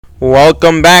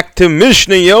Welcome back to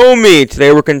Mishna Yomi.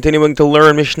 Today we're continuing to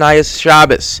learn Mishnayos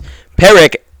Shabbos.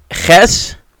 Perek,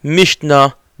 Ches,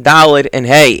 Mishna, Daled, and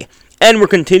Hey. And we're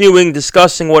continuing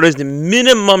discussing what is the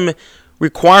minimum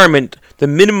requirement, the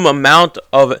minimum amount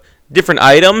of different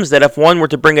items that if one were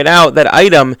to bring it out, that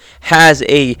item has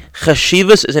a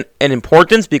chashivas, an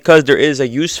importance because there is a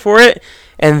use for it,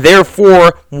 and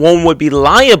therefore one would be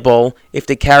liable if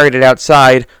they carried it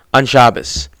outside on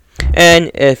Shabbos.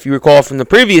 And if you recall from the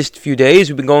previous few days,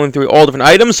 we've been going through all different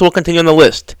items, so we'll continue on the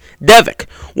list. Devik,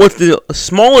 what's the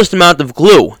smallest amount of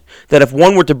glue that if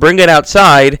one were to bring it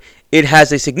outside, it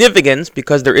has a significance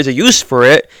because there is a use for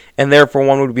it, and therefore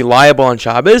one would be liable on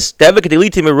Shabbos? Devik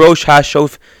deliti mirosh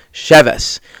hashof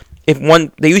sheves.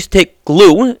 They used to take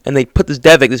glue and they put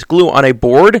this glue on a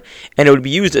board, and it would be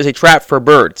used as a trap for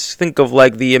birds. Think of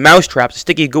like the mouse traps,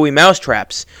 sticky, gooey mouse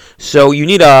traps. So you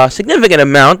need a significant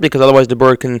amount because otherwise the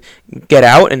bird can get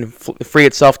out and free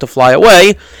itself to fly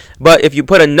away. But if you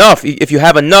put enough, if you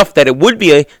have enough that it would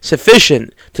be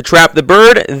sufficient to trap the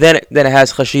bird, then it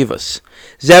has chashivas.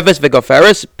 Zeves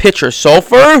vegoferes, pitch or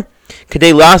sulfur.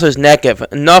 Kadei lasos nekev,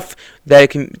 enough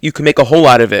that you can make a hole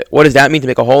out of it. What does that mean, to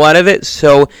make a hole out of it?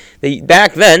 So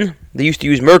back then they used to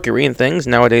use mercury and things.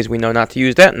 Nowadays we know not to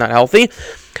use that, not healthy.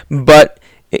 But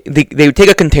they would take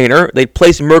a container, they'd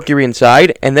place mercury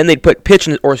inside, and then they'd put pitch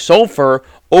or sulfur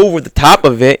over the top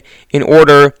of it in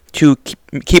order to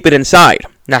keep it inside.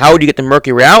 Now, how would you get the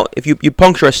mercury out? If you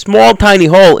puncture a small, tiny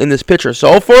hole in this pitch or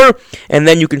sulfur, and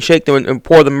then you can shake them and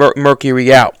pour the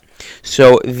mercury out.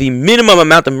 So the minimum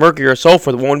amount of mercury or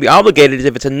sulfur that one would be obligated is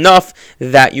if it's enough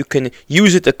that you can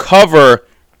use it to cover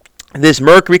this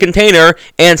mercury container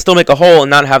and still make a hole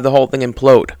and not have the whole thing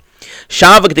implode.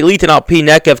 Shavak delitin al pi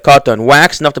nekev katan,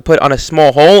 wax enough to put on a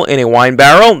small hole in a wine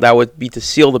barrel. That would be to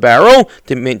seal the barrel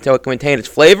to maintain its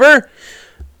flavor.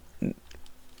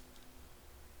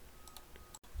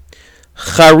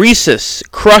 Charisis,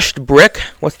 crushed brick.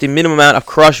 What's the minimum amount of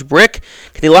crushed brick?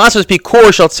 Kedilasos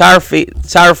pikor shel tzarfei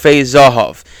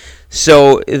zahav.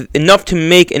 So enough to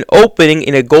make an opening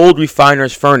in a gold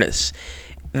refiner's furnace.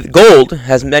 Gold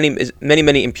has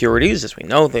many impurities, as we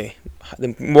know. The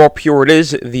more pure it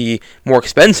is, the more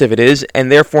expensive it is,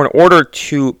 and therefore in order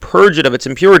to purge it of its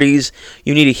impurities,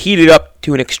 you need to heat it up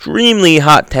to an extremely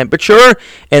hot temperature,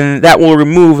 and that will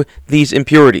remove these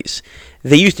impurities.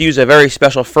 They used to use a very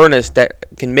special furnace that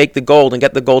can make the gold and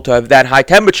get the gold to have that high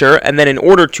temperature, and then in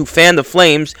order to fan the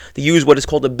flames, they use what is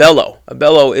called a bellow. A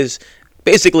bellow is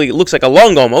basically, it looks like a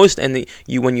lung almost, and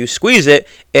when you squeeze it,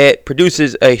 it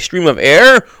produces a stream of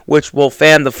air which will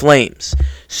fan the flames.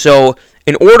 So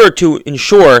in order to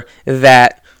ensure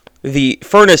that the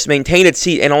furnace maintained its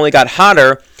heat and only got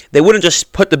hotter, they wouldn't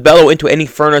just put the bellow into any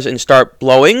furnace and start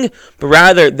blowing, but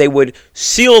rather they would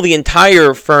seal the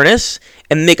entire furnace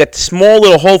and make a small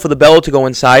little hole for the bellow to go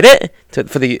inside it,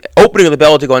 for the opening of the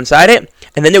bellow to go inside it,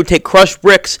 and then they would take crushed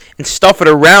bricks and stuff it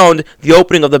around the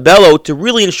opening of the bellow to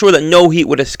really ensure that no heat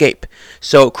would escape.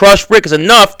 So crushed brick is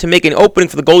enough to make an opening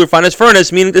for the gold refiner's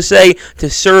furnace, meaning to say to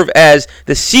serve as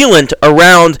the sealant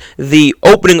around the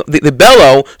opening, the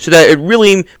bellow, so that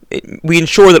we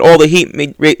ensure that all the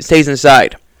heat stays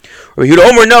inside. You'd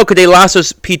omer no kadei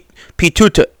lasos pit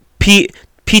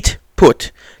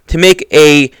put, to make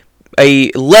a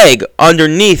leg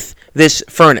underneath this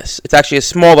furnace. It's actually a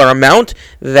smaller amount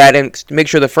to make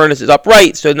sure the furnace is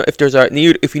upright. So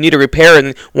if you need a repair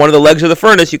in one of the legs of the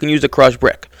furnace, you can use the crushed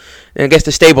brick, and I guess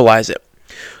to stabilize it.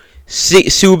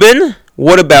 Subin,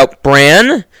 what about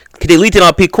bran?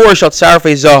 Enough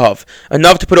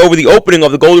to put over the opening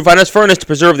of the gold refiner's furnace to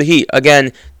preserve the heat.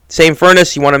 Again, same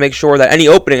furnace, you want to make sure that any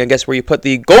opening, I guess where you put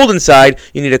the gold inside,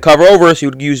 you need to cover over, so you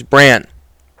would use bran.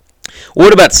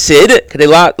 What about sid?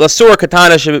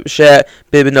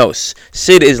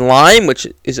 Sid is lime, which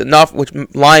is enough.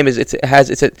 Lime is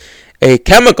it's a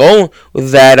chemical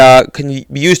that can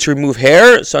be used to remove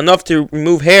hair. So enough to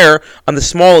remove hair on the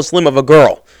smallest limb of a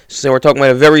girl. So we're talking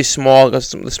about a small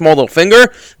little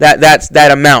finger. That's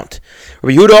that amount.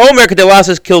 Yehuda Omer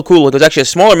Kedelasas Kilkula. It was actually a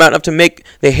smaller amount, enough to make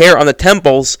the hair on the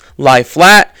temples lie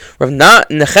flat. Rav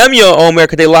Nechemia Omer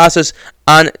Kedelasas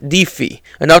on Difi,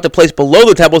 enough to place below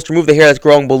the temples to remove the hair that's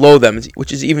growing below them,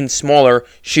 which is even smaller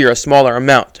shear, a smaller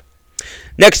amount.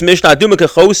 Next, Mishna Aduma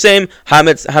Kechosem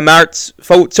Hamartz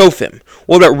Sofim.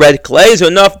 What about red clay? So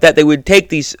enough that they would take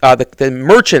these, the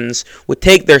merchants would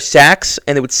take their sacks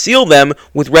and they would seal them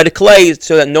with red clay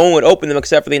so that no one would open them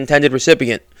except for the intended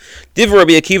recipient. Divrei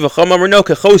Rabbi Akiva Chamar no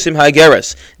Kechosim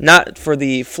Hageres. Not for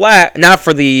the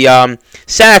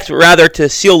sacks, but rather to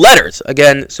seal letters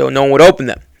again, so no one would open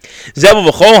them. Zevel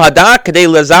v'chol hadak kadei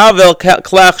lezavel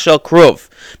klech shel kruv.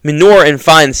 Manure and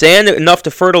fine sand, enough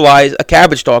to fertilize a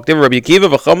cabbage stalk. Enough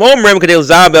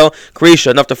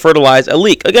to fertilize a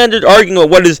leek. Again, they're arguing about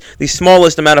what is the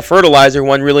smallest amount of fertilizer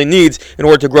one really needs in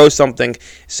order to grow something.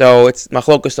 So it's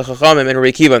machlokus to chachamim and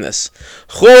Rabbi Akiva on this.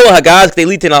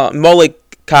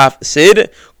 Kaf sid,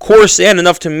 coarse sand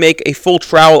enough to make a full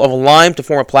trowel of lime to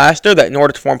form a plaster. That in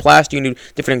order to form plaster, you need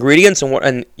different ingredients,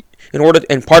 and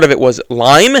part of it was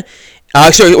lime.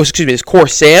 It's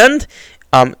coarse sand.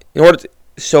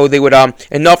 So they would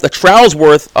enough the trowel's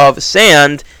worth of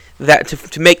sand that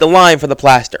to make the lime for the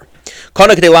plaster.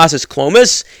 Kana kedelas is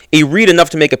klomis, a reed enough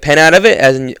to make a pen out of it,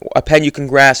 as in a pen you can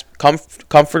grasp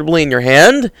comfortably in your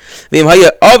hand. What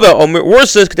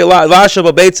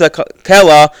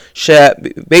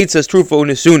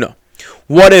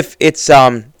if it's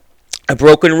a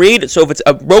broken reed? So if it's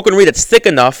a broken reed that's thick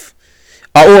enough,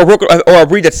 or a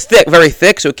reed that's thick, very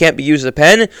thick, so it can't be used as a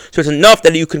pen, so it's enough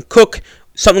that you can cook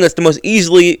something that's the most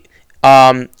easily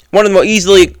one of the more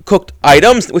easily cooked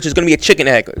items, which is going to be a chicken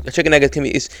egg. A chicken egg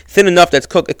is thin enough that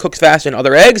it cooks faster than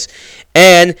other eggs.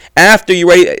 And after you're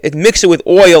ready, mix it with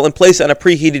oil and place it on a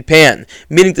preheated pan.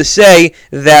 Meaning to say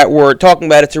that we're talking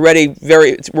about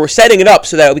we're setting it up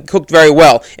so that it'll be cooked very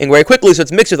well and very quickly. So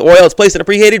it's mixed with oil, it's placed in a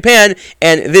preheated pan,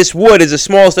 and this wood is the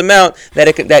smallest amount that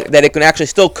it can actually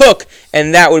still cook,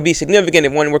 and that would be significant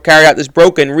if when we're carrying out this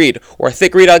broken reed or a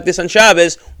thick reed like this on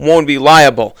Shabbos, won't be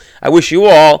liable. I wish you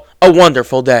all a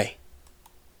wonderful day.